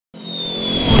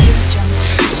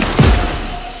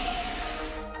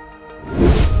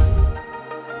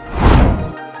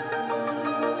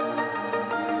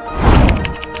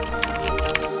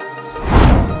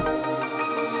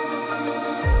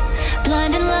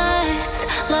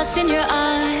lost in your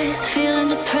eyes, feeling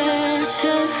the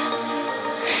pressure.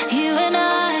 You and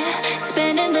I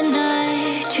spending the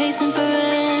night, chasing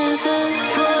forever.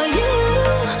 For you,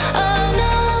 oh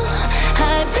no,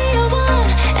 I'd be your one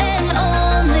and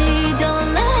only. Don't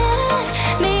let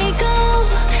me go,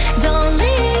 don't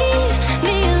leave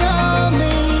me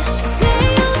lonely. Say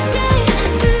you'll stay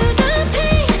through the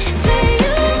pain, say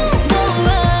you won't go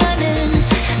running.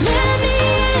 Let me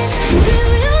in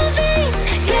through your veins,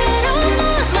 get off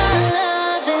of my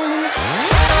loving.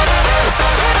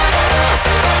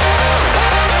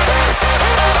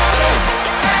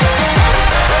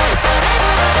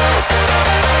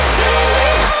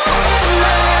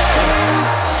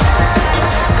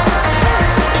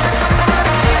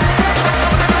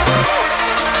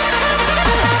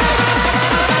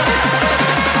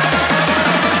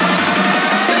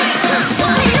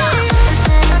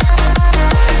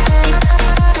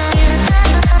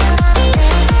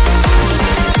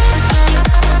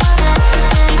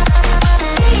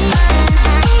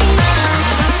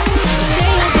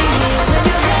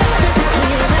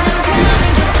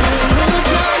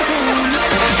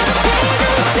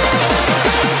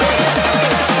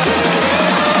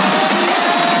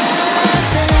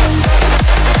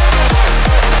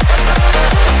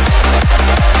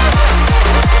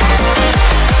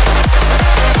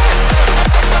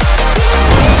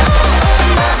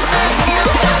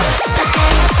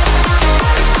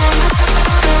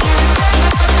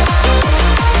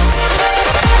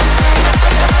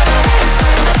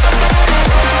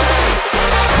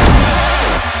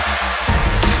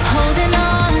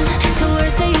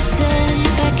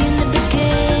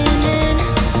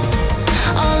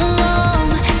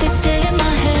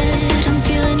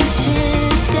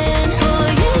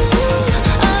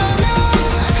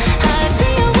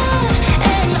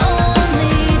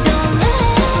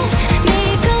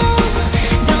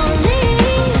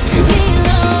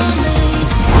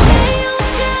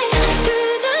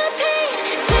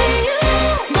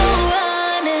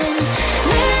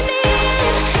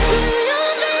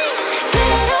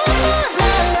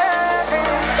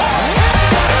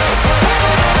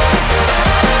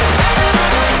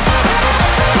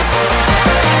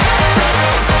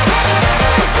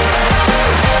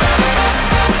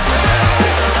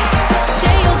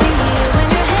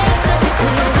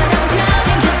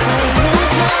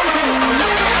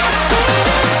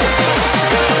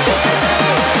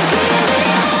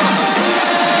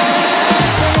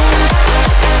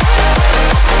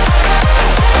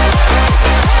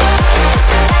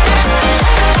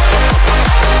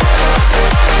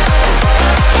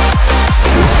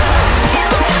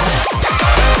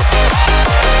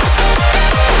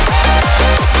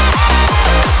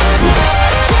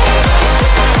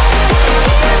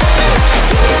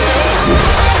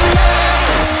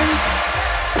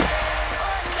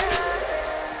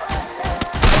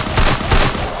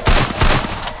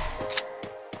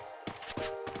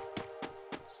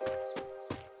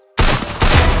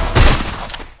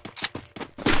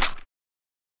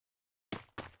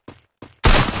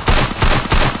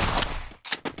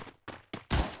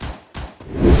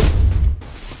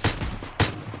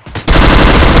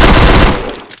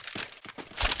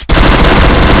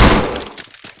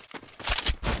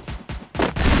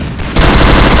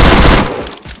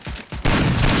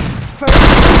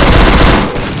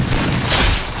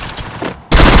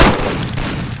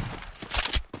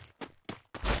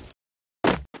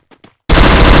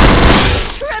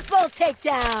 Triple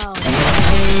takedown!